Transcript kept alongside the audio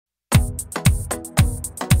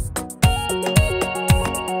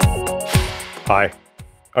Hi,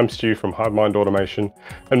 I'm Stu from HiveMind Automation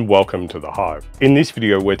and welcome to the Hive. In this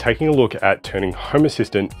video, we're taking a look at turning Home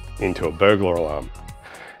Assistant into a burglar alarm.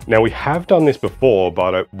 Now, we have done this before,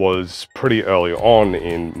 but it was pretty early on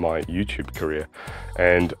in my YouTube career,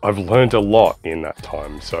 and I've learned a lot in that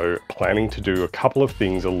time, so planning to do a couple of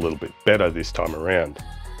things a little bit better this time around.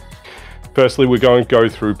 Firstly, we're going to go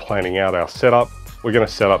through planning out our setup. We're going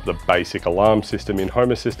to set up the basic alarm system in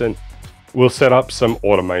Home Assistant. We'll set up some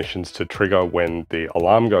automations to trigger when the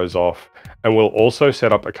alarm goes off, and we'll also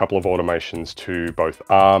set up a couple of automations to both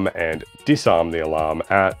arm and disarm the alarm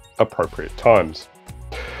at appropriate times.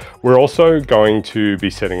 We're also going to be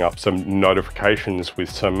setting up some notifications with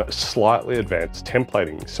some slightly advanced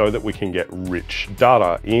templating so that we can get rich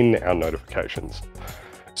data in our notifications.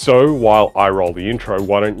 So while I roll the intro,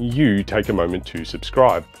 why don't you take a moment to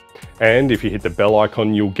subscribe? And if you hit the bell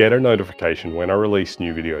icon, you'll get a notification when I release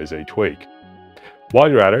new videos each week. While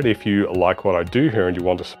you're at it, if you like what I do here and you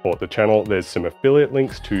want to support the channel, there's some affiliate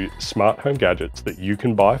links to smart home gadgets that you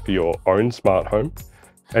can buy for your own smart home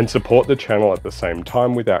and support the channel at the same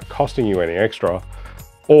time without costing you any extra.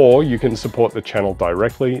 Or you can support the channel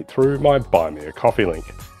directly through my Buy Me a Coffee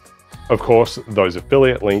link. Of course, those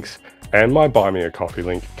affiliate links and my Buy Me a Coffee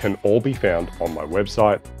link can all be found on my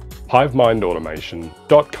website,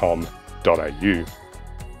 hivemindautomation.com.au.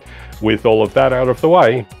 With all of that out of the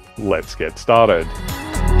way, let's get started.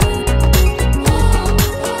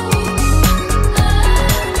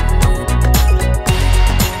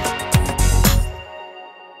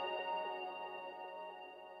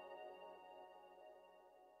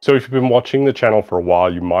 So if you've been watching the channel for a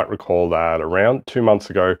while, you might recall that around 2 months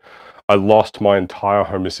ago, I lost my entire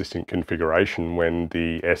Home Assistant configuration when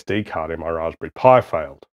the SD card in my Raspberry Pi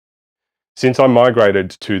failed. Since I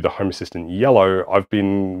migrated to the Home Assistant Yellow, I've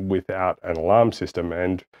been without an alarm system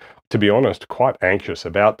and, to be honest, quite anxious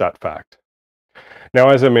about that fact. Now,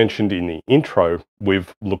 as I mentioned in the intro,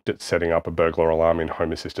 we've looked at setting up a burglar alarm in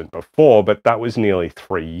Home Assistant before, but that was nearly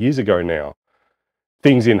 3 years ago now.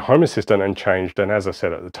 Things in Home Assistant have changed, and as I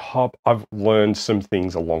said at the top, I've learned some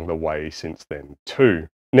things along the way since then too.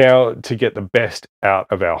 Now, to get the best out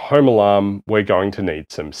of our home alarm, we're going to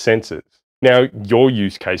need some sensors. Now, your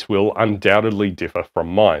use case will undoubtedly differ from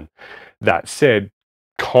mine. That said,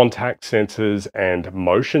 contact sensors and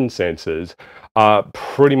motion sensors are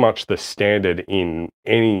pretty much the standard in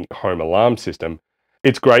any home alarm system.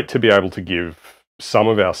 It's great to be able to give some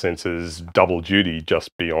of our sensors double duty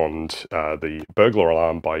just beyond the burglar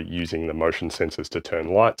alarm by using the motion sensors to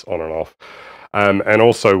turn lights on and off. And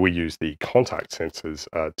also we use the contact sensors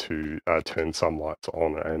to turn some lights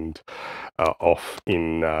on and off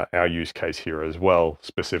in our use case here as well,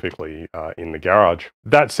 specifically in the garage.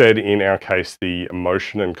 That said, in our case, the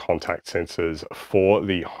motion and contact sensors for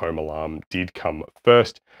the home alarm did come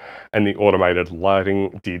first, and the automated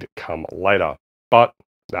lighting did come later. But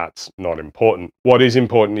that's not important. What is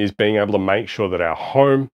important is being able to make sure that our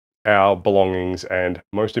home, our belongings, and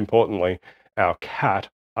most importantly, our cat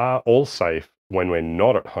are all safe when we're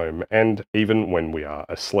not at home and even when we are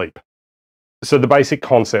asleep. So the basic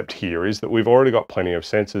concept here is that we've already got plenty of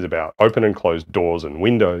sensors about open and closed doors and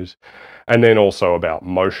windows, and then also about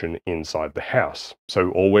motion inside the house.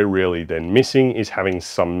 So all we're really then missing is having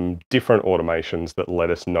some different automations that let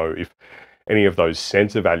us know if any of those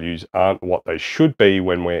sensor values aren't what they should be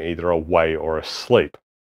when we're either away or asleep.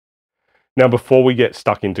 Now, before we get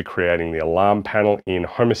stuck into creating the alarm panel in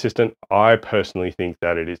Home Assistant, I personally think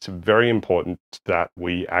that it is very important that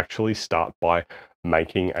we actually start by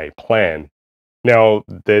making a plan. Now,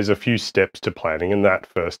 there's a few steps to planning, and that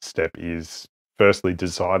first step is firstly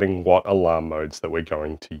deciding what alarm modes that we're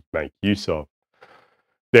going to make use of.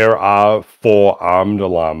 There are 4 armed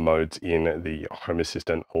alarm modes in the Home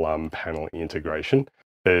Assistant alarm panel integration.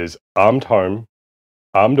 There's armed home,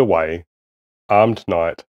 armed away, armed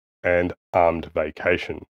night, and armed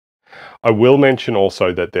vacation. I will mention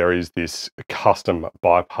also that there is this custom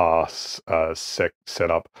bypass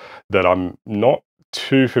setup that I'm not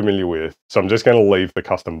too familiar with, so I'm just going to leave the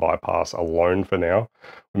custom bypass alone for now.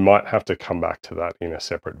 We might have to come back to that in a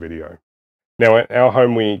separate video. Now, at our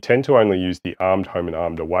home, we tend to only use the armed home and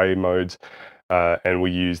armed away modes, and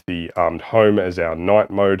we use the armed home as our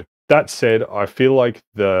night mode. That said, I feel like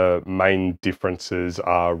the main differences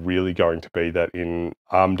are really going to be that in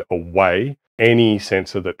armed away, any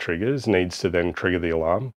sensor that triggers needs to then trigger the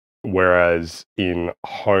alarm, whereas in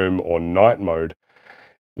home or night mode,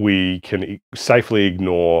 we can safely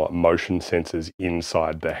ignore motion sensors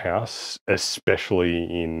inside the house, especially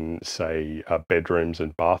in, say, bedrooms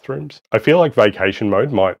and bathrooms. I feel like vacation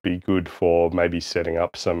mode might be good for maybe setting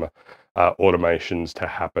up some automations to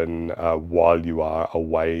happen while you are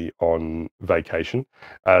away on vacation,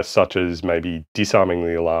 such as maybe disarming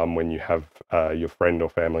the alarm when you have your friend or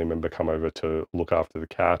family member come over to look after the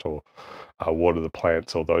cat or water the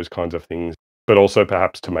plants or those kinds of things, but also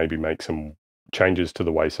perhaps to maybe make some changes to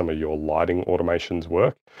the way some of your lighting automations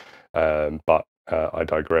work. But I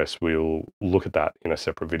digress. We'll look at that in a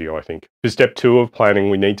separate video, I think. For step 2 of planning,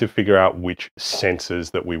 we need to figure out which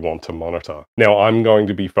sensors that we want to monitor. Now, I'm going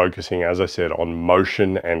to be focusing, as I said, on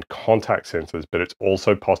motion and contact sensors, but it's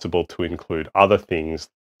also possible to include other things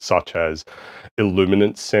such as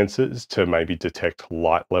illuminance sensors to maybe detect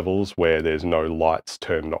light levels where there's no lights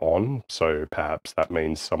turned on. So perhaps that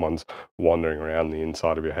means someone's wandering around the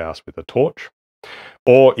inside of your house with a torch.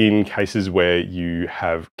 Or in cases where you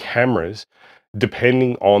have cameras,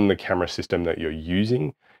 depending on the camera system that you're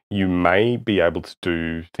using, you may be able to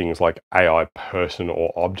do things like AI person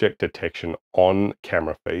or object detection on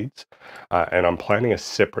camera feeds. And I'm planning a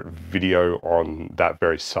separate video on that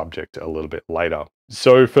very subject a little bit later.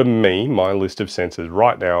 So for me, my list of sensors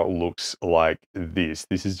right now looks like this.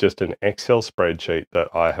 This is just an Excel spreadsheet that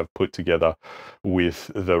I have put together with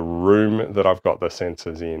the room that I've got the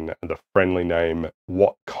sensors in, the friendly name,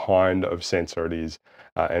 what kind of sensor it is,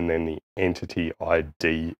 and then the entity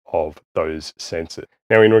ID of those sensors.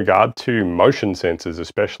 Now, in regard to motion sensors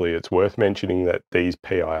especially, it's worth mentioning that these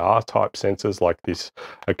PIR type sensors like this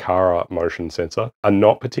Aqara motion sensor are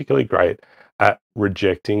not particularly great at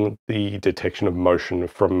rejecting the detection of motion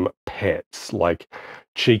from pets, like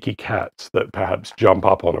cheeky cats that perhaps jump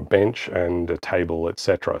up on a bench and a table,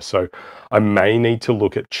 etc. So I may need to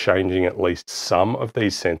look at changing at least some of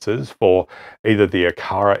these sensors for either the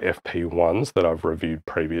Aqara FP1s that I've reviewed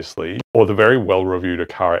previously, or the very well-reviewed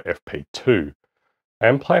Aqara FP2. I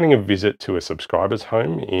am planning a visit to a subscriber's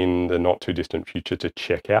home in the not too distant future to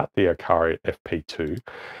check out the Aqara FP2.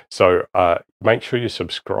 So make sure you're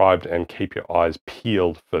subscribed and keep your eyes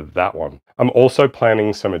peeled for that one. I'm also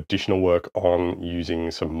planning some additional work on using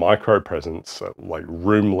some micro presence, like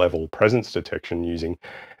room level presence detection using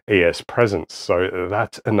ES Presence. So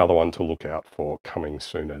that's another one to look out for coming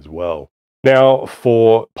soon as well. Now,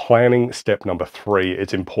 for planning step number 3,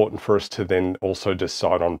 it's important for us to then also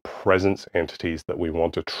decide on presence entities that we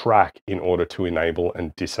want to track in order to enable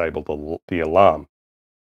and disable the alarm.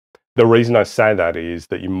 The reason I say that is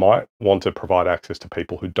that you might want to provide access to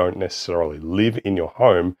people who don't necessarily live in your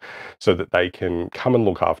home so that they can come and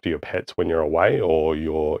look after your pets when you're away or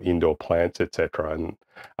your indoor plants, etc. And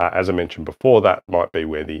as I mentioned before, that might be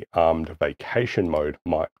where the armed vacation mode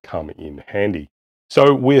might come in handy.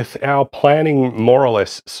 So with our planning more or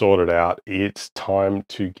less sorted out, it's time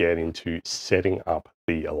to get into setting up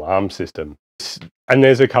the alarm system. And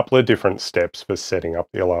there's a couple of different steps for setting up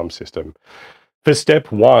the alarm system. For step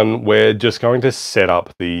 1, we're just going to set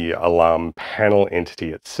up the alarm panel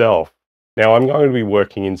entity itself. Now I'm going to be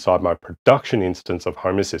working inside my production instance of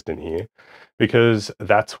Home Assistant here because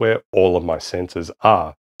that's where all of my sensors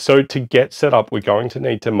are. So to get set up, we're going to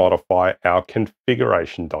need to modify our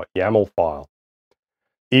configuration.yaml file.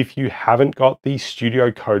 If you haven't got the Studio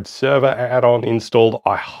Code Server add-on installed,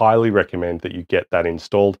 I highly recommend that you get that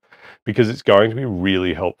installed because it's going to be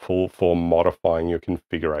really helpful for modifying your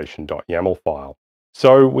configuration.yaml file.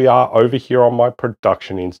 So we are over here on my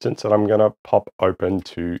production instance and I'm going to pop open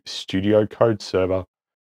to Studio Code Server.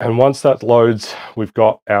 And once that loads, we've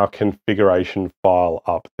got our configuration file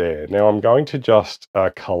up there. Now I'm going to just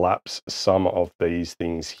collapse some of these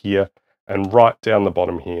things here. And right down the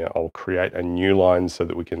bottom here, I'll create a new line so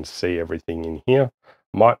that we can see everything in here.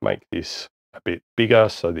 Might make this a bit bigger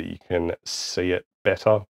so that you can see it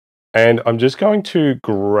better. And I'm just going to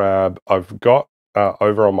grab, I've got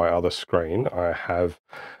over on my other screen, I have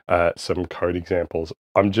some code examples.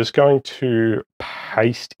 I'm just going to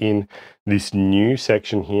paste in this new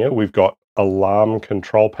section here. We've got alarm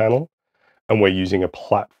control panel, and we're using a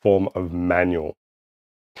platform of manual.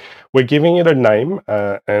 We're giving it a name,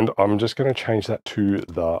 and I'm just going to change that to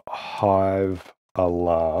the Hive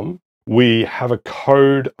Alarm. We have a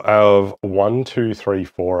code of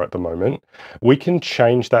 1234 at the moment. We can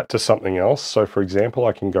change that to something else. So for example,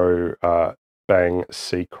 I can go bang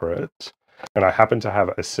secret, and I happen to have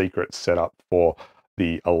a secret set up for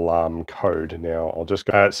the alarm code. Now I'll just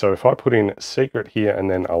go, so if I put in secret here and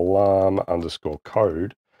then alarm underscore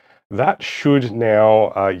code, that should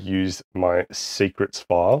now use my secrets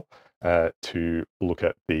file to look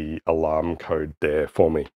at the alarm code there for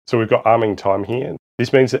me. So we've got arming time here.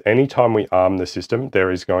 This means that anytime we arm the system, there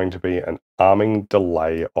is going to be an arming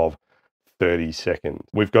delay of 30 seconds.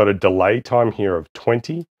 We've got a delay time here of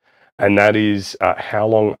 20, and that is how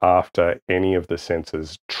long after any of the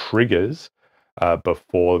sensors triggers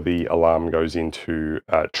before the alarm goes into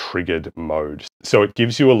triggered mode. So it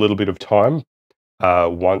gives you a little bit of time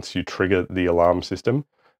once you trigger the alarm system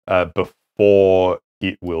before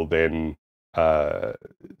it will then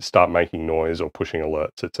start making noise or pushing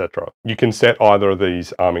alerts, etc. You can set either of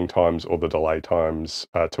these arming times or the delay times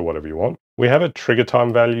to whatever you want. We have a trigger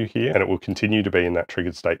time value here, and it will continue to be in that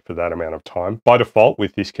triggered state for that amount of time. By default,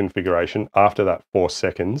 with this configuration, after that 4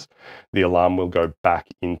 seconds, the alarm will go back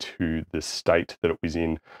into the state that it was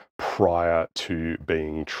in prior to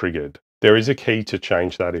being triggered. There is a key to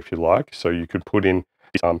change that if you like. So you could put in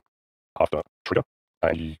disarm after trigger,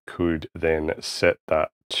 and you could then set that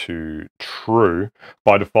to true.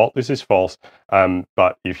 By default, this is false,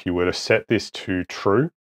 but if you were to set this to true,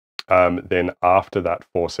 then after that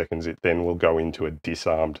 4 seconds, it then will go into a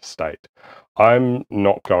disarmed state. I'm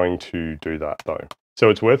not going to do that though. So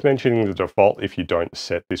it's worth mentioning the default, if you don't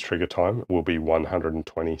set this trigger time, will be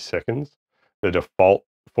 120 seconds. The default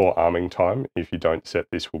for arming time, if you don't set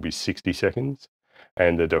this, will be 60 seconds.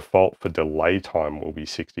 And the default for delay time will be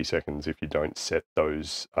 60 seconds if you don't set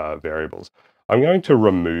those variables. I'm going to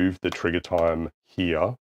remove the trigger time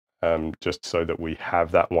here, just so that we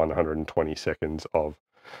have that 120 seconds of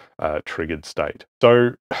triggered state.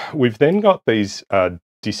 So we've then got these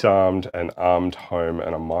disarmed and armed home,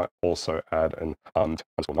 and I might also add an armed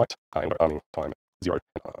 _ night, arming time 0,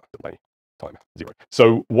 delay time 0.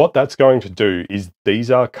 So what that's going to do is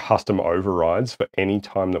these are custom overrides for any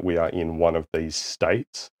time that we are in one of these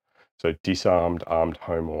states. So disarmed, armed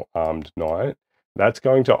home, or armed night. That's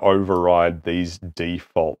going to override these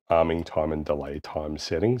default arming time and delay time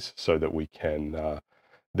settings so that we can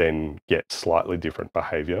then get slightly different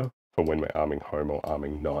behavior for when we're arming home or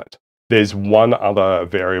arming night. There's one other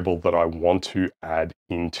variable that I want to add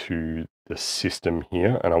into the system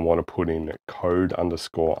here, and I want to put in code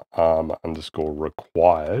 _ arm _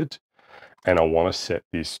 required, and I want to set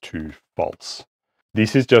this to false.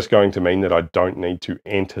 This is just going to mean that I don't need to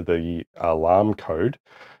enter the alarm code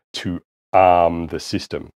to arm the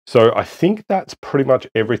system. So I think that's pretty much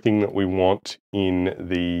everything that we want in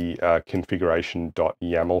the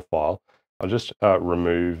configuration.yaml file. I'll just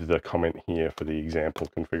remove the comment here for the example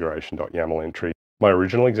configuration.yaml entry. My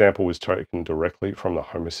original example was taken directly from the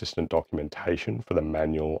Home Assistant documentation for the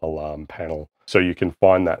manual alarm panel. So you can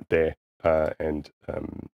find that there and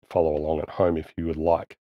follow along at home if you would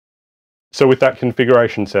like. So with that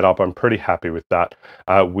configuration set up, I'm pretty happy with that.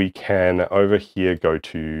 We can over here go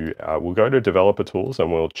to, we'll go to developer tools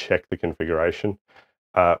and we'll check the configuration.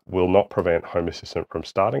 Will not prevent Home Assistant from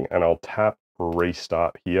starting, and I'll tap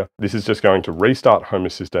restart here. This is just going to restart Home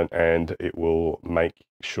Assistant, and it will make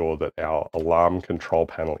sure that our alarm control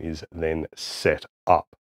panel is then set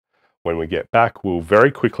up. When we get back, we'll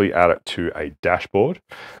very quickly add it to a dashboard.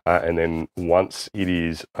 And then once it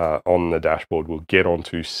is on the dashboard, we'll get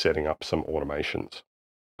onto setting up some automations.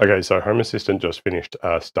 Okay, so Home Assistant just finished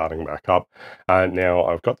starting back up. Now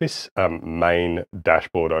I've got this main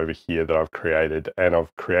dashboard over here that I've created, and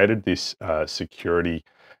I've created this security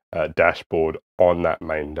dashboard on that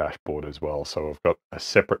main dashboard as well. So I've got a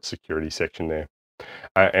separate security section there.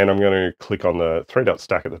 And I'm going to click on the 3-dot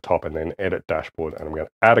stack at the top and then edit dashboard, and I'm going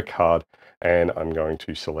to add a card, and I'm going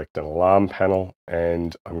to select an alarm panel,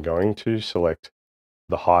 and I'm going to select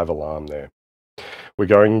the Hive alarm there. We're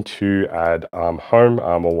going to add arm home,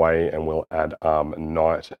 arm away, and we'll add arm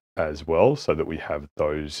night as well, so that we have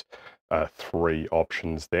those 3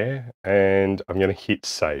 options there. And I'm going to hit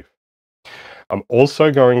save. I'm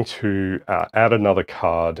also going to add another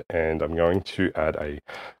card, and I'm going to add a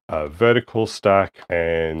vertical stack,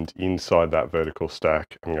 and inside that vertical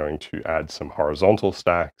stack, I'm going to add some horizontal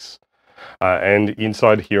stacks. And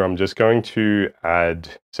inside here, I'm just going to add,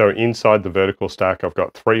 so inside the vertical stack, I've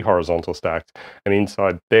got 3 horizontal stacks, and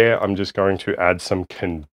inside there, I'm just going to add some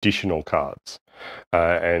conditional cards.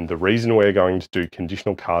 And the reason we're going to do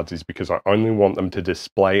conditional cards is because I only want them to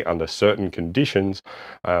display under certain conditions,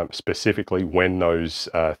 specifically when those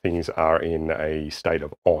things are in a state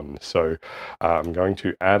of on. So I'm going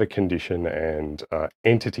to add a condition and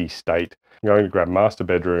entity state. I'm going to grab master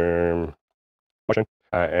bedroom motion,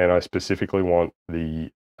 and I specifically want the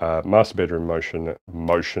master bedroom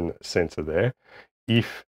motion sensor there.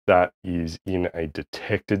 If that is in a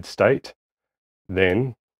detected state,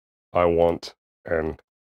 then I want an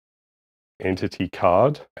entity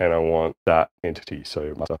card, and I want that entity,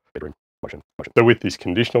 so master bedroom motion. So with this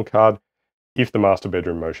conditional card, if the master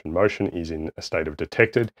bedroom motion is in a state of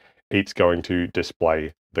detected, it's going to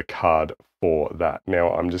display the card for that.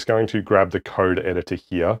 Now I'm just going to grab the code editor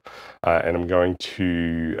here, and I'm going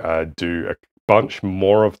to do a bunch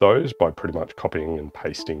more of those by pretty much copying and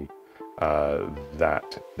pasting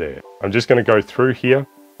that there. I'm just going to go through here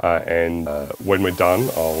and when we're done,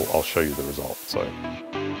 I'll show you the result. So.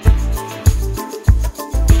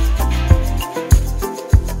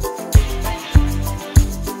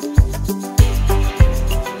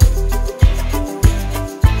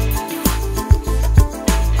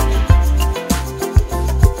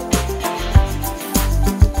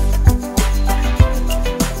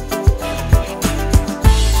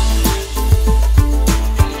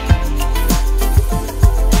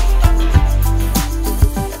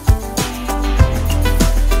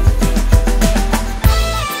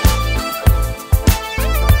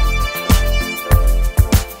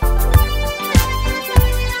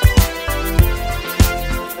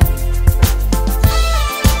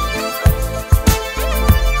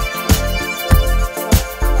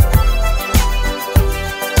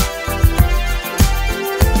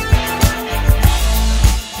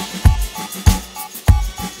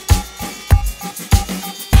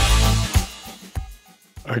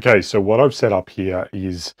 Okay, so what I've set up here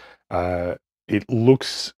is, it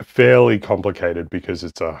looks fairly complicated because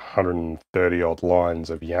it's 130 odd lines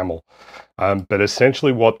of YAML. But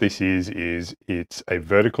essentially what this is it's a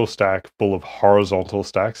vertical stack full of horizontal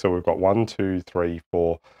stacks. So we've got 1, 2, 3,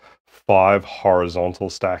 4, 5 horizontal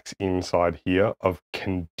stacks inside here of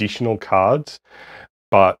conditional cards.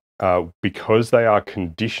 But because they are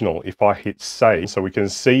conditional, if I hit save, so we can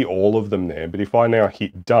see all of them there, but if I now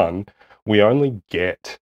hit done, we only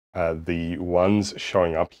get the ones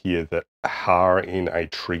showing up here that are in a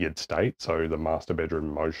triggered state. So the master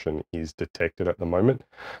bedroom motion is detected at the moment.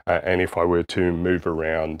 And if I were to move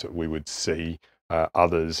around, we would see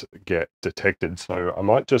others get detected. So I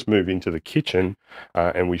might just move into the kitchen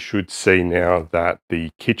and we should see now that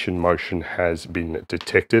the kitchen motion has been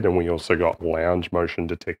detected, and we also got lounge motion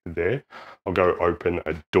detected there. I'll go open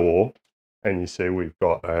a door and you see we've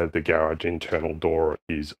got the garage internal door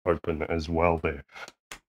is open as well there.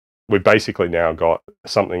 We've basically now got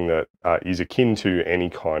something that is akin to any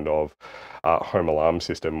kind of home alarm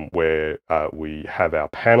system where we have our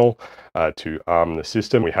panel to arm the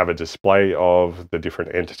system. We have a display of the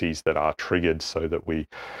different entities that are triggered so that we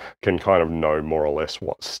can kind of know more or less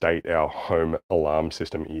what state our home alarm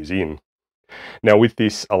system is in. Now with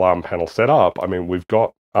this alarm panel set up, I mean, we've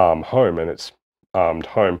got arm home and it's armed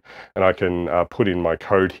home, and I can put in my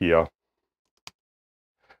code here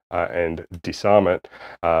and disarm it,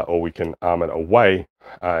 or we can arm it away,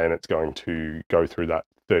 and it's going to go through that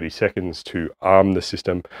 30 seconds to arm the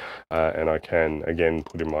system, and I can again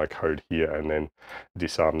put in my code here and then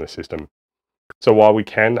disarm the system. So while we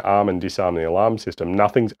can arm and disarm the alarm system,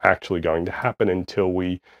 nothing's actually going to happen until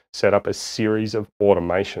we set up a series of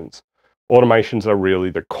automations. Automations are really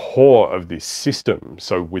the core of this system,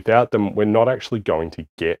 so without them we're not actually going to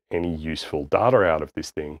get any useful data out of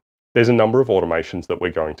this thing. There's a number of automations that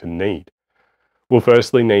we're going to need. We'll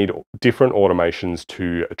firstly need different automations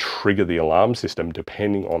to trigger the alarm system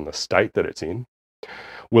depending on the state that it's in.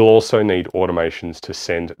 We'll also need automations to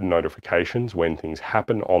send notifications when things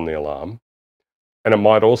happen on the alarm. And it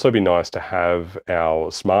might also be nice to have our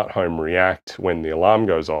smart home react when the alarm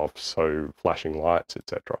goes off, so flashing lights,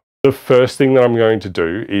 etc. The first thing that I'm going to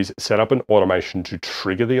do is set up an automation to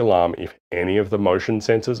trigger the alarm if any of the motion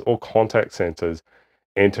sensors or contact sensors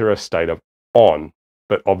enter a state of on,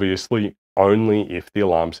 but obviously only if the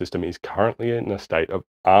alarm system is currently in a state of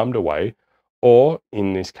armed away, or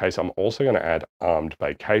in this case, I'm also going to add armed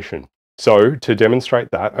vacation. So to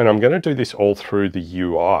demonstrate that, and I'm going to do this all through the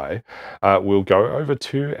UI, we'll go over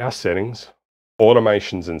to our settings,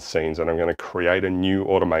 automations and scenes, and I'm going to create a new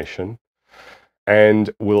automation, and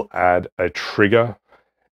we'll add a trigger,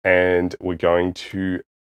 and we're going to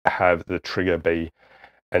have the trigger be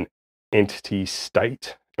an entity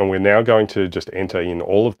state, and we're now going to just enter in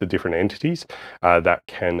all of the different entities that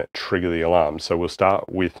can trigger the alarm. So we'll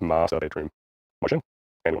start with master bedroom motion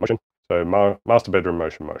and motion. So master bedroom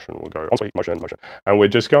motion, we'll go ensuite motion, and we're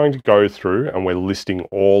just going to go through and we're listing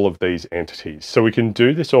all of these entities. So we can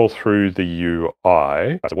do this all through the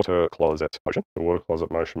UI. So water closet motion, the water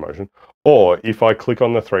closet motion, or if I click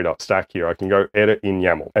on the 3-dot stack here, I can go edit in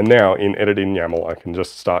YAML. And now in edit in YAML, I can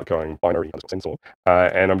just start going binary sensor,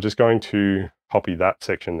 and I'm just going to copy that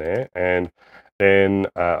section there, and then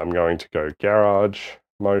I'm going to go garage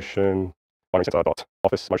motion, binary sensor dot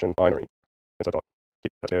office motion binary sensor dot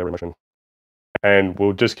motion. And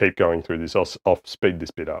we'll just keep going through this. I'll speed this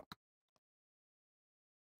bit up.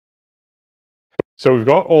 So we've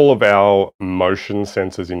got all of our motion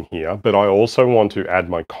sensors in here, but I also want to add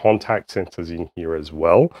my contact sensors in here as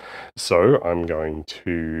well. So I'm going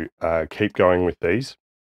to keep going with these.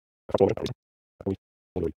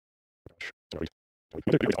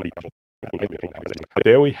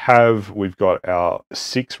 There we've got our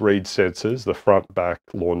 6 read sensors, the front, back,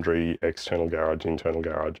 laundry, external garage, internal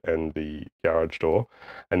garage, and the garage door.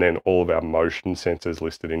 And then all of our motion sensors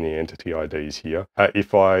listed in the entity IDs here.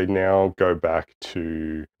 If I now go back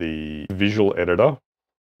to the visual editor,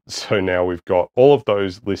 so now we've got all of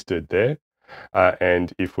those listed there.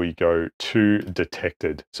 And if we go to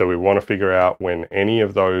detected, so we want to figure out when any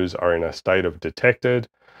of those are in a state of detected,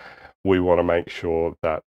 we want to make sure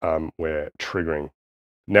that we're triggering.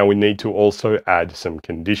 Now we need to also add some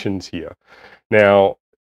conditions here. Now,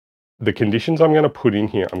 the conditions I'm going to put in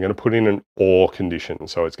here, I'm going to put in an OR condition.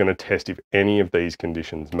 So it's going to test if any of these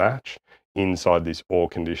conditions match inside this OR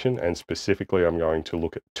condition. And specifically, I'm going to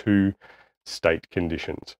look at 2 state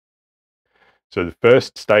conditions. So the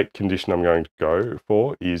first state condition I'm going to go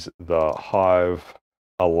for is the hive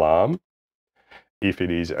alarm. If it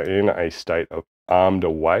is in a state of armed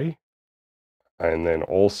away, and then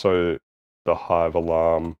also the hive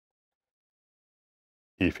alarm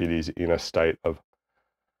if it is in a state of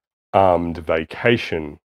armed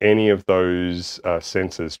vacation. Any of those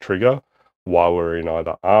sensors trigger while we're in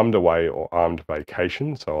either armed away or armed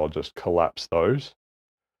vacation. So I'll just collapse those.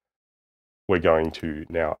 We're going to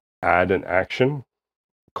now add an action,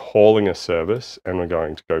 calling a service, and we're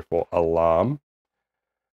going to go for alarm.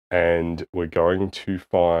 And we're going to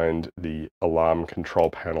find the alarm control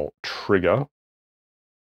panel trigger.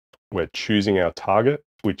 We're choosing our target,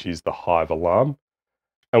 which is the hive alarm.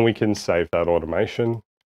 And we can save that automation,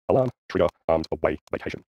 alarm, trigger, armed away,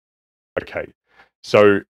 vacation. Okay,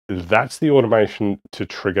 so that's the automation to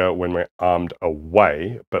trigger when we're armed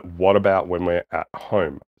away, but what about when we're at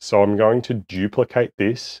home? So I'm going to duplicate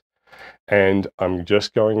this and I'm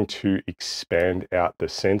just going to expand out the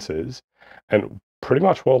sensors, and pretty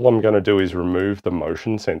much what I'm going to do is remove the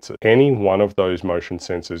motion sensor. Any one of those motion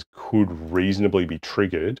sensors could reasonably be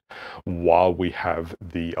triggered while we have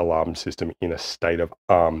the alarm system in a state of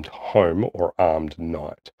armed home or armed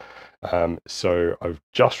night. So I've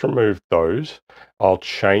just removed those. I'll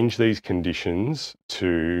change these conditions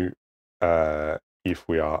to if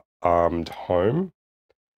we are armed home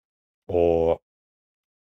or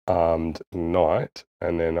armed night,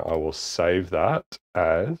 and then I will save that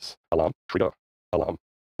as alarm, trigger, alarm,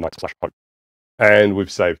 night/home. And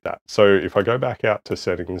we've saved that. So if I go back out to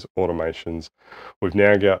settings, automations, we've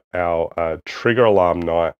now got our trigger alarm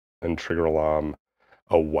night and trigger alarm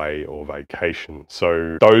away or vacation.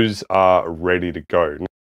 So those are ready to go.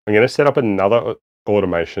 I'm going to set up another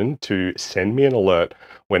automation to send me an alert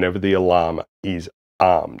whenever the alarm is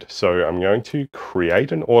armed. So I'm going to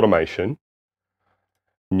create an automation,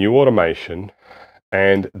 new automation,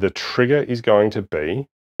 and the trigger is going to be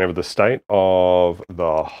whenever the state of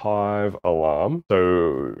the hive alarm.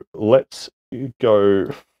 So let's go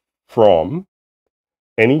from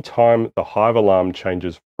anytime the hive alarm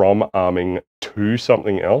changes from arming to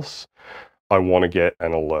something else, I want to get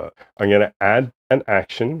an alert. I'm going to add an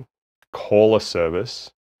action, call a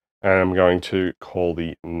service, and I'm going to call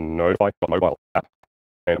the notify.mobile app,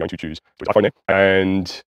 and I'm going to choose iPhone name,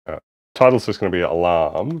 and title's just going to be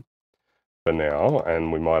alarm for now,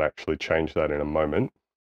 and we might actually change that in a moment.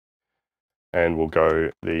 And we'll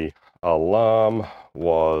go, the alarm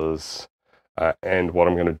was, and what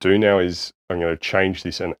I'm going to do now is I'm going to change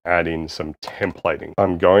this and add in some templating.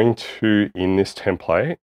 I'm going to, in this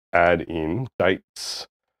template, add in dates,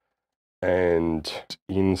 and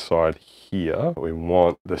inside here, we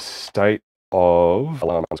want the state of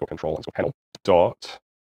alarm control panel dot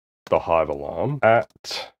the hive alarm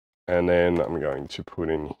at, and then I'm going to put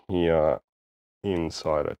in here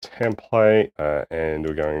inside a template, and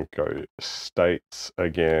we're going to go states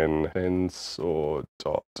again, sensor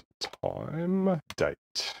dot time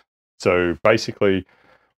date. So basically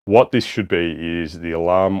what this should be is the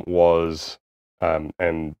alarm was,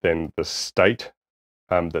 and then the state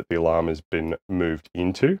that the alarm has been moved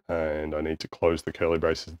into, and I need to close the curly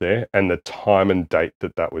braces there, and the time and date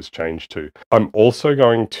that that was changed to. I'm also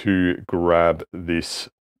going to grab this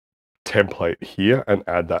template here and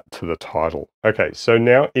add that to the title. Okay, so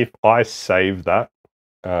now if I save that,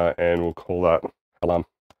 and we'll call that alarm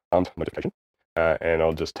notification, and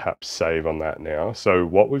I'll just tap save on that now. So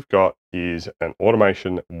what we've got is an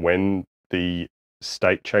automation when the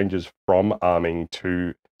state changes from arming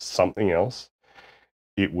to something else,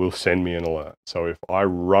 it will send me an alert. So if I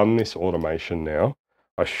run this automation now,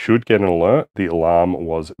 I should get an alert. The alarm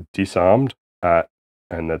was disarmed at,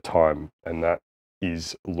 and the time, and that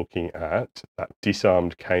is looking at that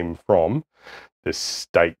disarmed came from the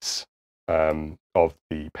states of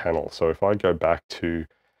the panel. So if I go back to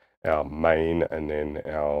our main and then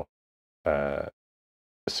our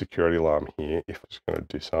security alarm here, if I'm just going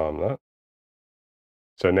to disarm that,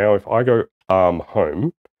 So now if I go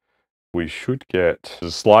home, we should get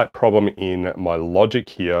a slight problem in my logic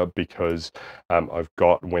here because I've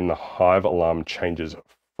got when the Hive alarm changes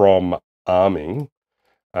from arming,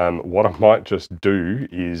 what I might just do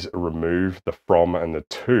is remove the from and the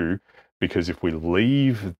to, because if we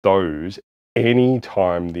leave those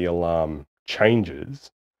anytime the alarm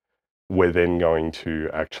changes, we're then going to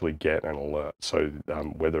actually get an alert. So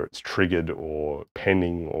whether it's triggered or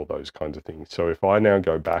pending or those kinds of things. So if I now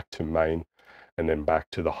go back to main and then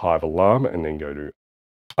back to the Hive alarm and then go to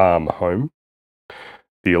arm home,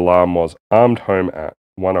 the alarm was armed home at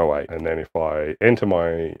 108. And then if I enter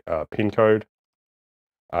my PIN code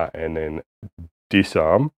and then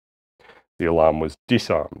disarm, the alarm was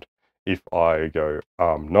disarmed. If I go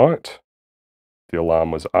arm night, the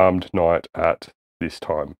alarm was armed night at this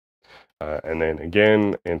time. And then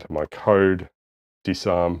again, enter my code,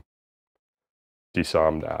 disarm,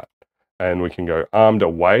 disarmed at. And we can go armed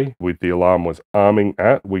away with the alarm was arming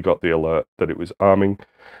at. We got the alert that it was arming,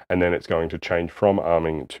 and then it's going to change from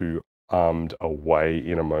arming to armed away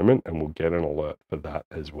in a moment, and we'll get an alert for that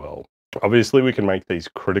as well. Obviously, we can make these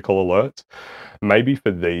critical alerts. Maybe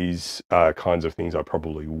for these kinds of things, I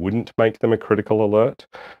probably wouldn't make them a critical alert,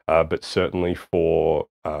 but certainly for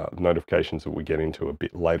notifications that we get into a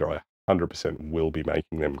bit later, I 100% will be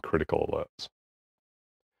making them critical alerts.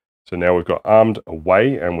 So now we've got armed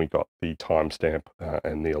away and we got the timestamp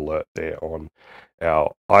and the alert there on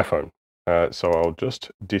our iPhone. So I'll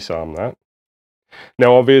just disarm that.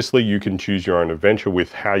 Now, obviously, you can choose your own adventure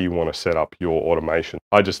with how you want to set up your automation.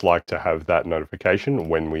 I just like to have that notification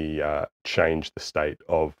when we change the state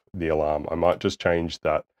of the alarm. I might just change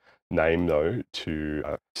that name, though,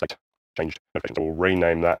 to state changed notification. We'll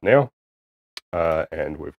rename that now,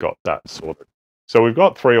 and we've got that sorted. So we've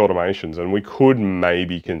got 3 automations, and we could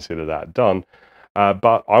maybe consider that done.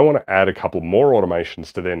 But I want to add a couple more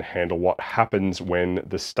automations to then handle what happens when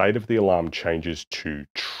the state of the alarm changes to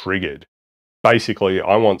triggered. Basically,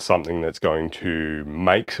 I want something that's going to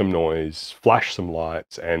make some noise, flash some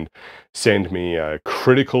lights, and send me a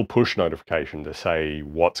critical push notification to say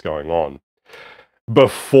what's going on.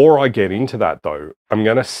 Before I get into that, though, I'm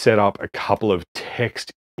going to set up a couple of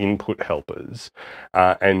text input helpers,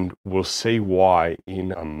 and we'll see why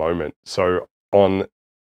in a moment. So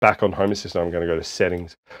back on Home Assistant, I'm going to go to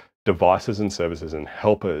Settings, Devices and Services and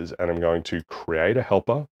Helpers, and I'm going to create a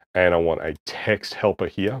helper, and I want a text helper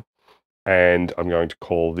here. And I'm going to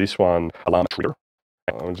call this one alarm trigger.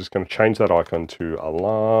 I'm just going to change that icon to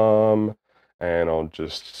alarm, and I'll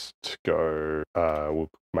just go,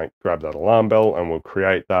 we'll grab that alarm bell and we'll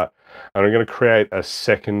create that. And I'm going to create a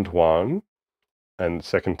second one and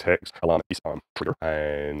second text, alarm disarm trigger,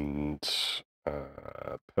 and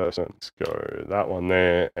let's go that one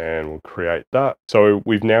there, and we'll create that. So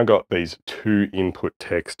we've now got these 2 input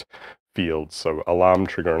text fields, so alarm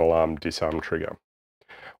trigger and alarm disarm trigger.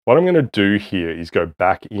 What I'm going to do here is go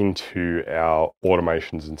back into our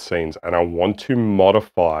automations and scenes, and I want to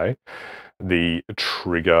modify the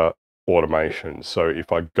trigger automation. So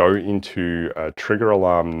if I go into trigger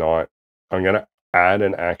alarm night, I'm going to add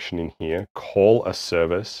an action in here, call a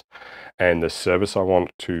service, and the service I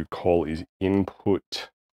want to call is input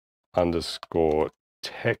underscore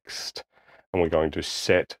text, and we're going to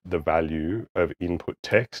set the value of input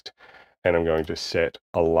text. And I'm going to set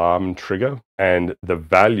alarm trigger, and the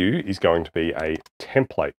value is going to be a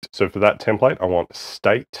template. So for that template, I want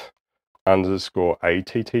state underscore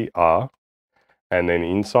attr, and then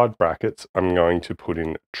inside brackets, I'm going to put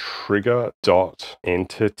in trigger dot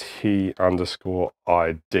entity underscore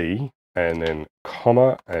ID, and then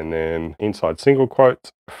comma, and then inside single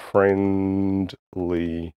quotes, friendly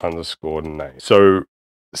underscore name. So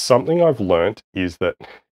something I've learned is that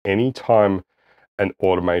anytime an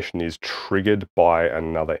automation is triggered by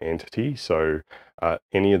another entity, so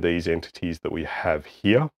any of these entities that we have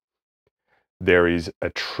here, there is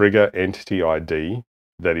a trigger entity ID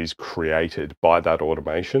that is created by that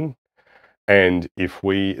automation. And if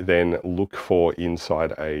we then look for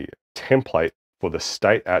inside a template for the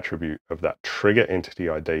state attribute of that trigger entity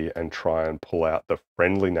ID and try and pull out the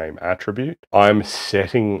friendly name attribute, I'm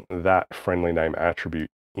setting that friendly name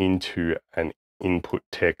attribute into an input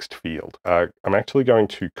text field. I'm actually going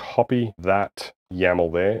to copy that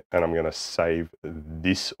YAML there, and I'm going to save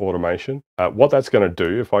this automation. What that's going to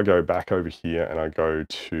do, if I go back over here and I go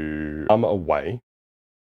to away,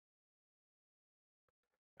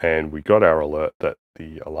 and we got our alert that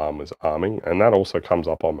the alarm was arming, and that also comes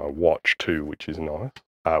up on my watch too, which is nice.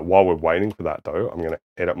 While we're waiting for that though, I'm going to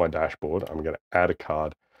edit my dashboard. I'm going to add a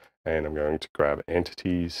card, and I'm going to grab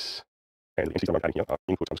entities, and the entities I'm adding here are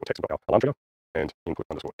input underscore text alarm trigger and input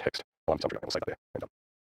underscore text alarm trigger. I'll save that there. And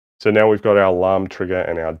So now we've got our alarm trigger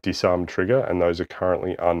and our disarm trigger, and those are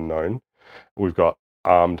currently unknown. We've got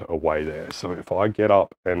armed away there. So if I get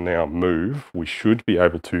up and now move, we should be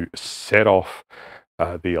able to set off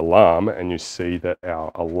the alarm, and you see that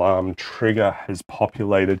our alarm trigger has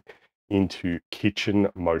populated into kitchen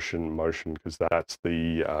motion because that's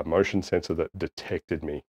the motion sensor that detected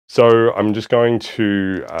me. So I'm just going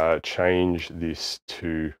to change this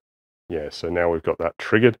to, yeah, so now we've got that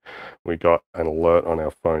triggered. We got an alert on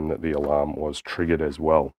our phone that the alarm was triggered as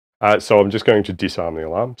well. So I'm just going to disarm the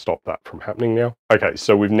alarm, stop that from happening now. Okay,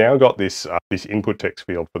 so we've now got this, this input text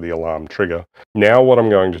field for the alarm trigger. Now what I'm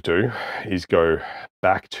going to do is go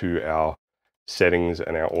back to our settings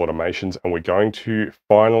and our automations, and we're going to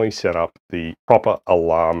finally set up the proper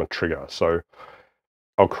alarm trigger. So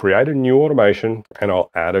I'll create a new automation and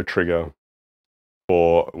I'll add a trigger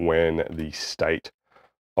for when the state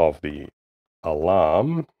of the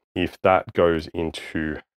alarm, if that goes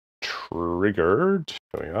into triggered,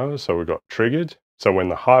 there we are. So we've got triggered. So when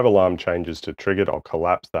the Hive alarm changes to triggered, I'll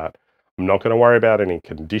collapse that. I'm not going to worry about any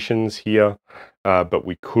conditions here, but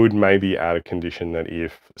we could maybe add a condition that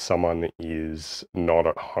if someone is not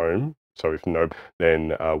at home, so if no,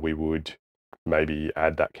 then we would maybe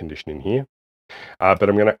add that condition in here. But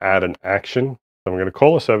I'm going to add an action. So I'm going to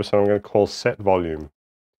call a service and I'm going to call set volume.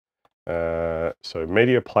 So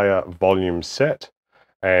media player volume set.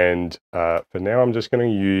 And for now, I'm just going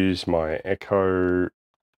to use my Echo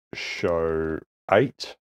Show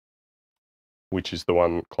 8, which is the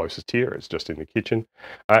one closest here. It's just in the kitchen.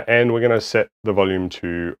 And we're going to set the volume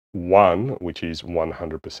to 1, which is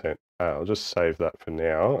 100%. I'll just save that for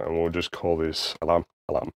now, and we'll just call this alarm.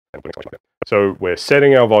 So we're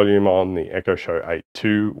setting our volume on the Echo Show 8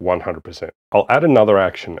 to 100%. I'll add another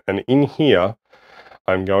action, and in here,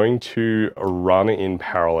 I'm going to run in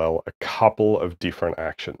parallel a couple of different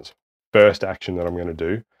actions. First action that I'm going to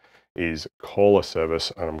do is call a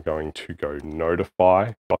service, and I'm going to go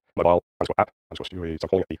notify mobile app.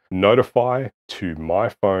 Notify to my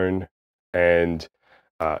phone and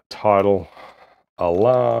title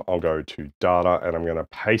alarm. I'll go to data, and I'm going to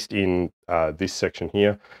paste in this section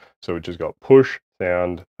here. So we just got push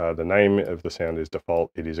sound. The name of the sound is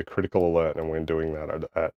default. It is a critical alert, and we're doing that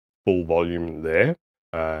at full volume there.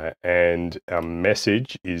 And our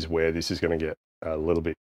message is where this is going to get a little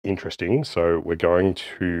bit interesting. So we're going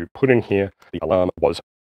to put in here the alarm was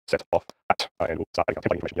set off at, and we'll start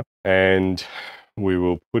information here. And we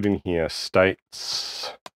will put in here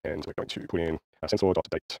states, and we're going to put in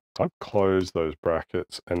sensor.date time, close those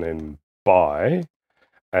brackets, and then by,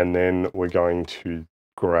 and then we're going to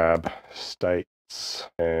grab states,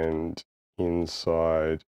 and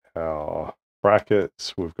inside our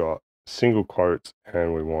brackets we've got single quotes,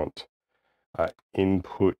 and we want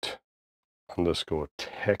input underscore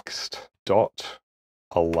text dot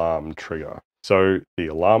alarm trigger. So the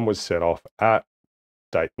alarm was set off at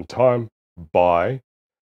date and time by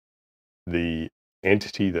the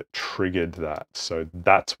entity that triggered that. So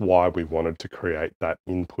that's why we wanted to create that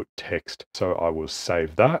input text. So I will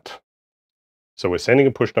save that. So we're sending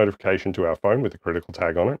a push notification to our phone with a critical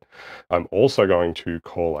tag on it. I'm also going to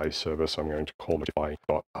call a service. I'm going to call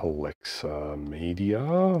notify.alexa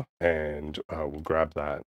media, and we'll grab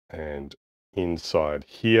that. And inside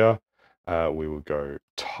here, we will go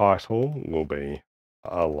title will be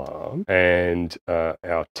alarm, and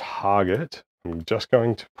our target, I'm just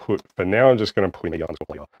going to put, for now, I'm just going to put in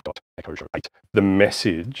 _player.echo8. The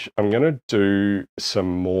message, I'm going to do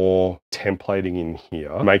some more templating in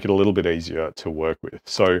here, make it a little bit easier to work with.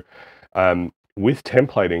 So with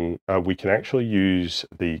templating, we can actually use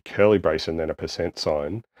the curly brace and then a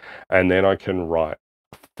 %sign, and then I can write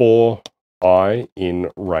for I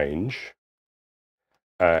in range,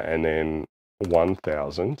 and then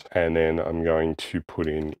 1000, and then I'm going to put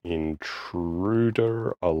in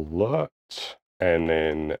intruder alert, and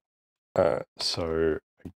then so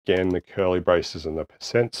again the curly braces and the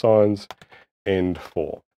 %signs, end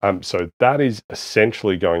for. So that is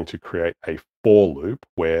essentially going to create a for loop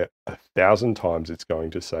where 1,000 times it's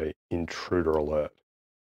going to say intruder alert.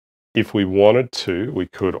 If we wanted to, we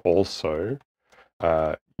could also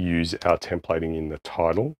use our templating in the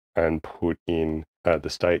title and put in the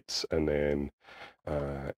states, and then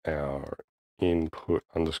our input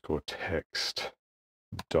underscore text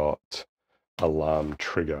dot alarm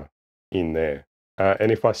trigger in there.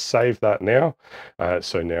 And if I save that now,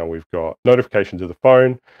 so now we've got notification to the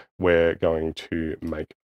phone. We're going to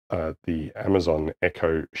make the Amazon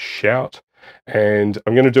Echo shout, and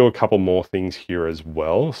I'm going to do a couple more things here as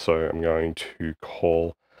well. So I'm going to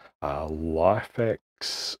call LifeX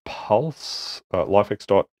Pulse,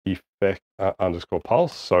 LifeX.if effect underscore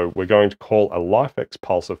pulse. So we're going to call a LifeX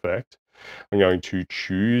pulse effect. I'm going to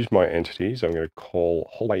choose my entities. I'm going to call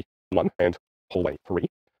hallway 1 and hallway 3.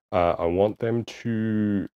 I want them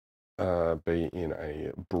to be in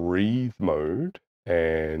a breathe mode,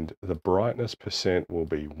 and the brightness percent will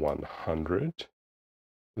be 100.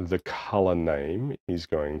 The color name is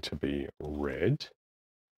going to be red,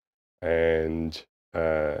 and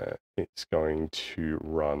it's going to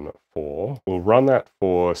run for, we'll run that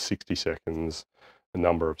for 60 seconds, a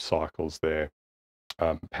number of cycles there.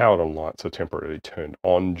 Powered on lights are temporarily turned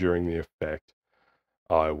on during the effect.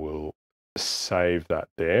 I will save that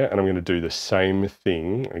there, and I'm going to do the same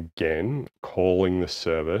thing again, calling the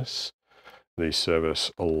service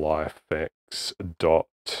lifex dot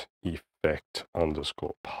effect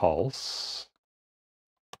underscore pulse,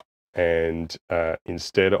 and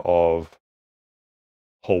instead of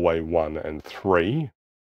hallway 1 and 3,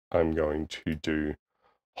 I'm going to do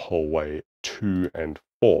hallway 2 and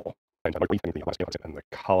 4. And the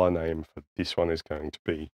color name for this one is going to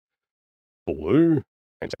be blue,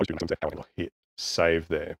 and I'll hit save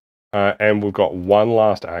there. And we've got one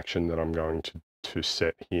last action that I'm going to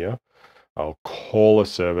set here. I'll call a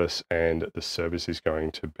service, and the service is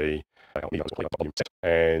going to be,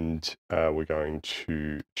 and we're going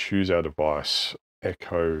to choose our device,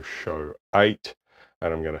 Echo Show 8,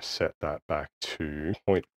 and I'm going to set that back to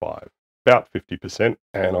 0.5, about 50%,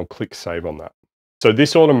 and I'll click save on that. So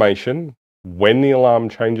this automation, when the alarm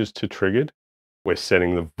changes to triggered, we're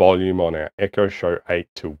setting the volume on our Echo Show 8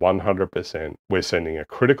 to 100%. We're sending a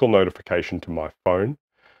critical notification to my phone.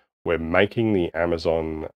 We're making the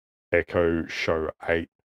Amazon Echo Show 8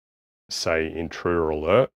 say intruder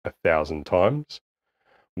alert 1,000 times.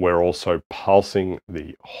 We're also pulsing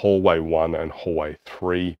the hallway 1 and hallway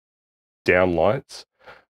 3 downlights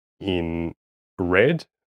in red,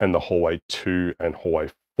 and the hallway 2 and hallway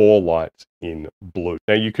 4 lights in blue.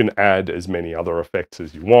 Now you can add as many other effects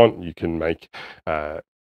as you want. You can make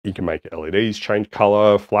LEDs change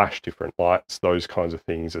color, flash different lights, those kinds of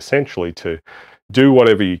things, essentially to do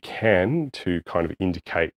whatever you can to kind of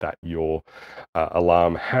indicate that your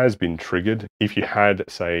alarm has been triggered. If you had,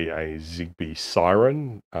 say, a Zigbee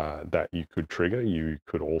siren that you could trigger, you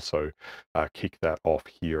could also kick that off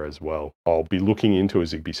here as well. I'll be looking into a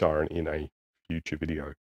Zigbee siren in a future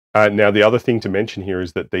video. Now, the other thing to mention here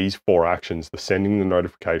is that these 4 actions, the sending the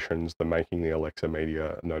notifications, the making the Alexa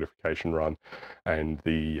Media notification run, and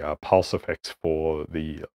the pulse effects for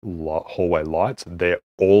the hallway lights, they're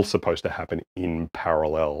all supposed to happen in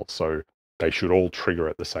parallel. So they should all trigger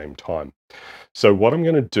at the same time. So what I'm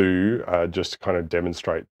going to do, just to kind of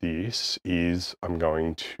demonstrate this, is I'm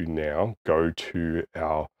going to now go to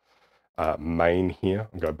our main here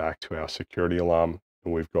and go back to our security alarm.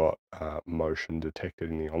 We've got motion detected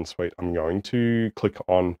in the ensuite. I'm going to click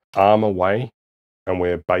on arm away, and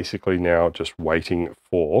we're basically now just waiting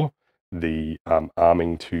for the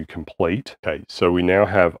arming to complete. Okay, so we now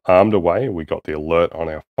have armed away. We got the alert on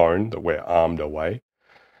our phone that we're armed away.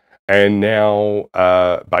 And now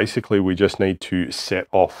basically we just need to set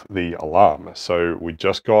off the alarm. So we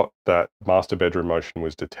just got that master bedroom motion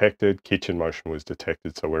was detected, kitchen motion was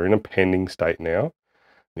detected. So we're in a pending state now.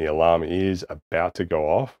 The alarm is about to go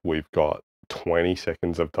off. We've got 20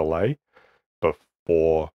 seconds of delay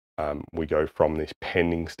before we go from this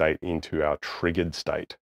pending state into our triggered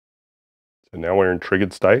state. So now we're in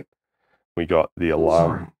triggered state. We got the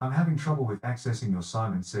alarm. Sorry, I'm having trouble with accessing your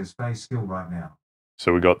Simon Says face skill right now.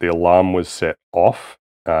 So we got the alarm was set off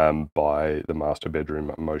by the master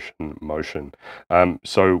bedroom motion.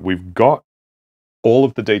 So we've got all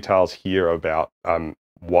of the details here about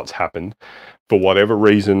what's happened. For whatever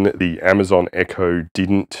reason, the Amazon Echo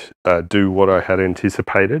didn't do what I had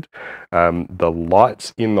anticipated. The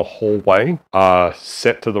lights in the hallway are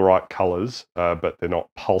set to the right colors, but they're not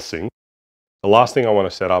pulsing. The last thing I want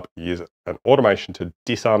to set up is an automation to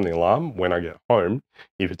disarm the alarm when I get home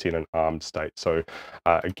if it's in an armed state. So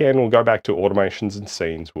again, we'll go back to automations and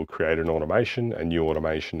scenes. We'll create an automation, a new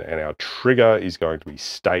automation, and our trigger is going to be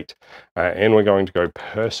state. And we're going to go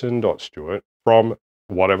person.stewart from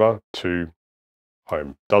whatever to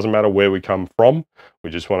home. Doesn't matter where we come from.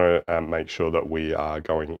 We just want to make sure that we are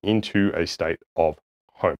going into a state of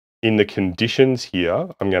home. In the conditions here,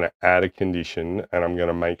 I'm going to add a condition, and I'm going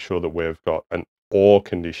to make sure that we've got an or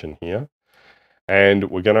condition here.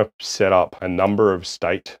 And we're going to set up a number of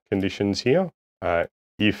state conditions here.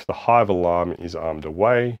 If the hive alarm is armed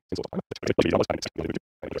away,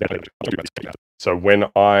 so when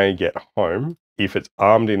I get home, if it's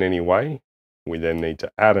armed in any way, we then need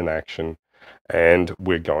to add an action, and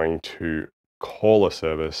we're going to call a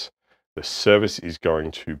service. The service is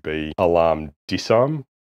going to be alarm disarm.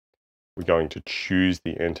 We're going to choose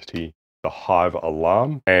the entity, the Hive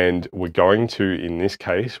alarm, and we're going to, in this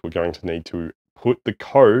case, we're going to need to put the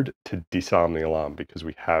code to disarm the alarm because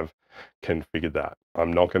we have configured that.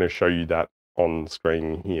 I'm not going to show you that on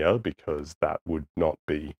screen here because that would not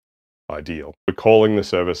be ideal. We're calling the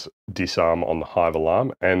service Disarm on the Hive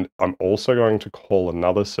alarm, and I'm also going to call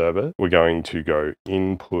another service. We're going to go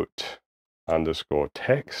input underscore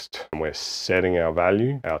text, and we're setting our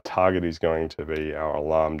value. Our target is going to be our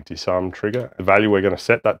alarm disarm trigger. The value we're going to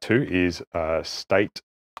set that to is state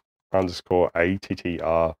underscore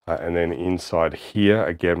attr, and then inside here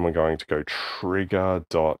again we're going to go trigger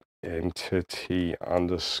dot entity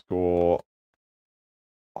underscore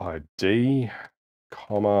id,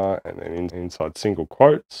 comma, and then inside single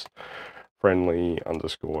quotes friendly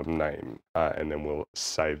underscore name, and then we'll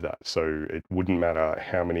save that. So it wouldn't matter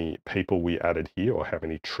how many people we added here or how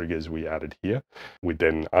many triggers we added here. We'd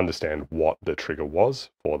then understand what the trigger was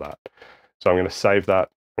for that. So I'm going to save that.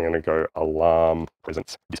 I'm going to go alarm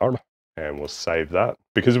presence disarm, and we'll save that.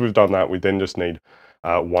 Because we've done that, we then just need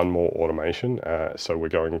one more automation. So we're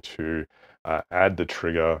going to add the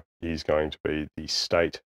trigger is going to be the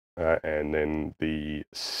state, and then the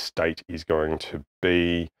state is going to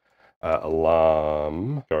be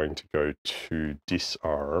alarm, going to go to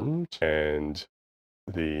disarmed, and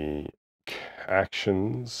the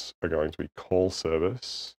actions are going to be call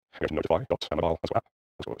service notify mobile as well.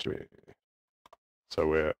 So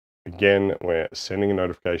we're sending a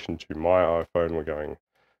notification to my iPhone. We're going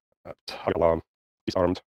target alarm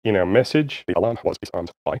disarmed. In our message, the alarm was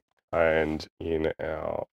disarmed by, and in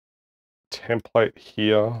our template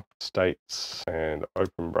here, states and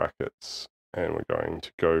open brackets, and we're going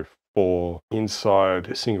to go for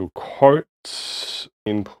inside single quotes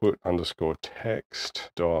input underscore text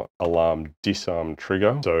dot alarm disarm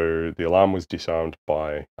trigger. So the alarm was disarmed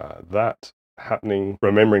by that happening,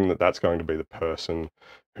 remembering that that's going to be the person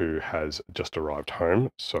who has just arrived home.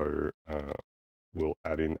 So we'll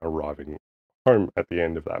add in arriving home at the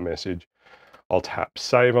end of that message. I'll tap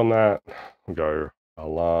save on that, go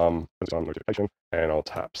alarm notification, and I'll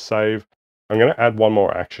tap save. I'm going to add one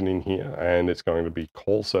more action in here, and it's going to be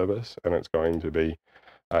call service, and it's going to be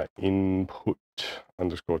input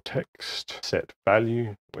underscore text set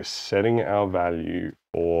value. We're setting our value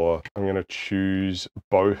for, I'm going to choose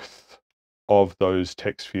both of those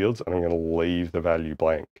text fields, and I'm going to leave the value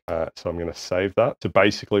blank. So I'm going to save that. So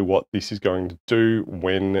basically what this is going to do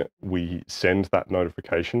when we send that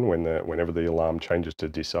notification, whenever the alarm changes to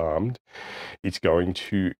disarmed, it's going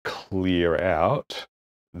to clear out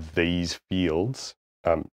these fields.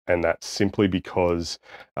 And that's simply because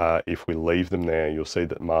if we leave them there, you'll see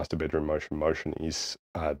that master bedroom motion is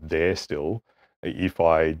there still. If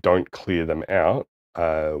I don't clear them out,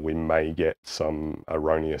 we may get some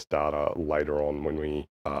erroneous data later on when we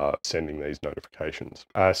are sending these notifications.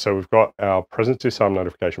 So we've got our presence disarm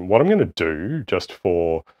notification. What I'm going to do, just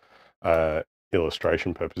for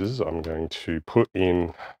illustration purposes, I'm going to put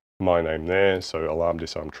in my name there. So alarm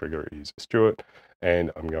disarm trigger is Stuart.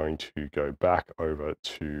 And I'm going to go back over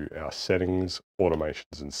to our settings,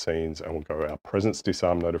 automations and scenes, and we'll go our presence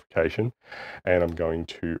disarm notification. And I'm going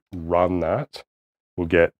to run that. We'll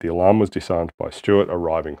get the alarm was disarmed by Stuart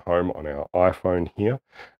arriving home on our iPhone here.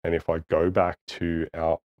 And if I go back to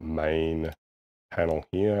our main panel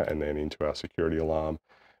here and then into our security alarm,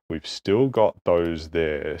 we've still got those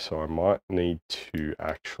there. So I might need to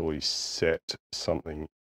actually set something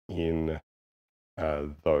in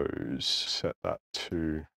those, set that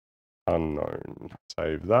to unknown,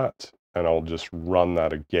 save that, and I'll just run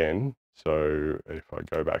that again. So if I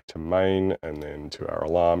go back to main and then to our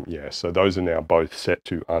alarm, yeah, so those are now both set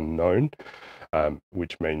to unknown,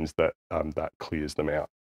 which means that that clears them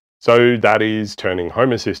out. So that is turning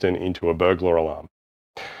Home Assistant into a burglar alarm.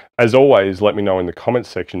 As always, let me know in the comments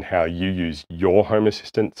section how you use your Home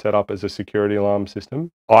Assistant setup as a security alarm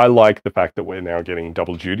system. I like the fact that we're now getting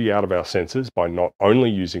double duty out of our sensors by not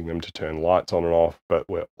only using them to turn lights on and off, but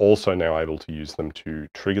we're also now able to use them to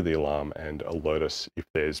trigger the alarm and alert us if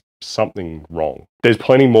there's something wrong. There's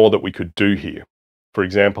plenty more that we could do here. For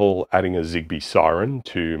example, adding a Zigbee siren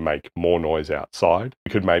to make more noise outside. We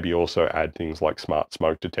could maybe also add things like smart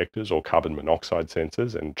smoke detectors or carbon monoxide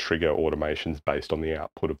sensors and trigger automations based on the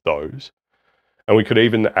output of those. And we could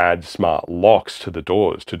even add smart locks to the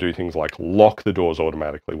doors to do things like lock the doors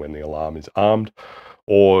automatically when the alarm is armed,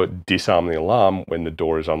 or disarm the alarm when the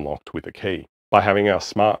door is unlocked with a key. By having our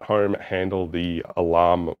smart home handle the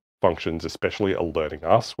alarm functions, especially alerting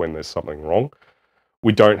us when there's something wrong,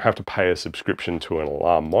 we don't have to pay a subscription to an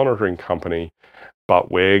alarm monitoring company,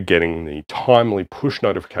 but we're getting the timely push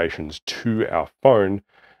notifications to our phone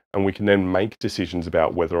and we can then make decisions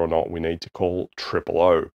about whether or not we need to call 000.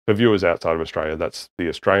 For viewers outside of Australia, that's the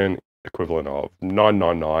Australian equivalent of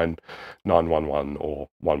 999, 911, or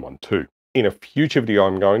 112. In a future video,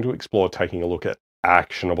 I'm going to explore taking a look at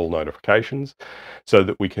actionable notifications so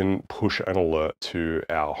that we can push an alert to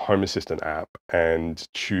our Home Assistant app and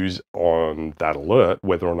choose on that alert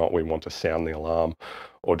whether or not we want to sound the alarm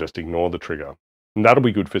or just ignore the trigger. And that'll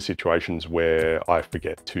be good for situations where I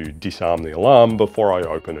forget to disarm the alarm before I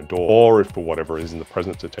open a door, or if for whatever reason the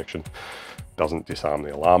presence detection doesn't disarm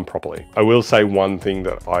the alarm properly. I will say one thing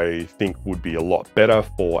that I think would be a lot better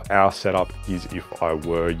for our setup is if I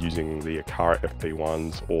were using the Aqara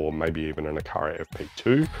FP1s or maybe even an Aqara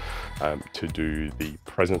FP2 to do the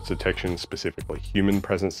presence detection, specifically human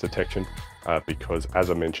presence detection, because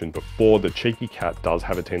as I mentioned before, the cheeky cat does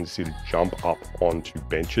have a tendency to jump up onto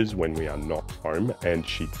benches when we are not home, and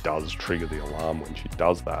she does trigger the alarm when she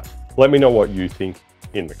does that. Let me know what you think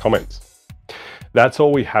in the comments. That's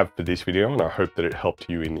all we have for this video, and I hope that it helped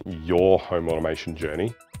you in your home automation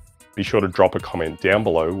journey. Be sure to drop a comment down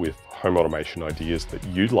below with home automation ideas that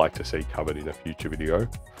you'd like to see covered in a future video.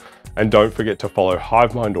 And don't forget to follow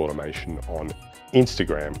HiveMind Automation on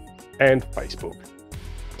Instagram and Facebook.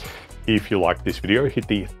 If you like this video, hit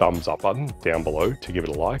the thumbs up button down below to give it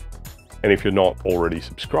a like. And if you're not already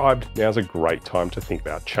subscribed, now's a great time to think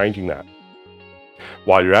about changing that.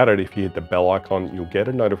 While you're at it, if you hit the bell icon, you'll get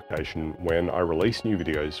a notification when I release new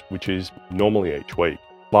videos, which is normally each week.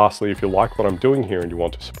 Lastly, if you like what I'm doing here and you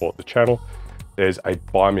want to support the channel, there's a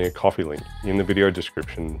Buy Me a Coffee link in the video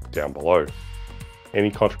description down below. Any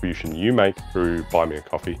contribution you make through Buy Me a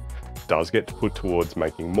Coffee does get put towards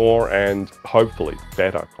making more and hopefully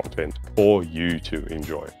better content for you to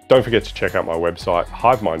enjoy. Don't forget to check out my website,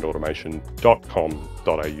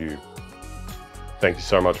 hivemindautomation.com.au. Thank you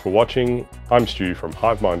so much for watching. I'm Stu from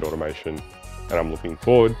HiveMind Automation, and I'm looking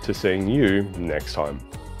forward to seeing you next time.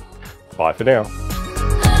 Bye for now.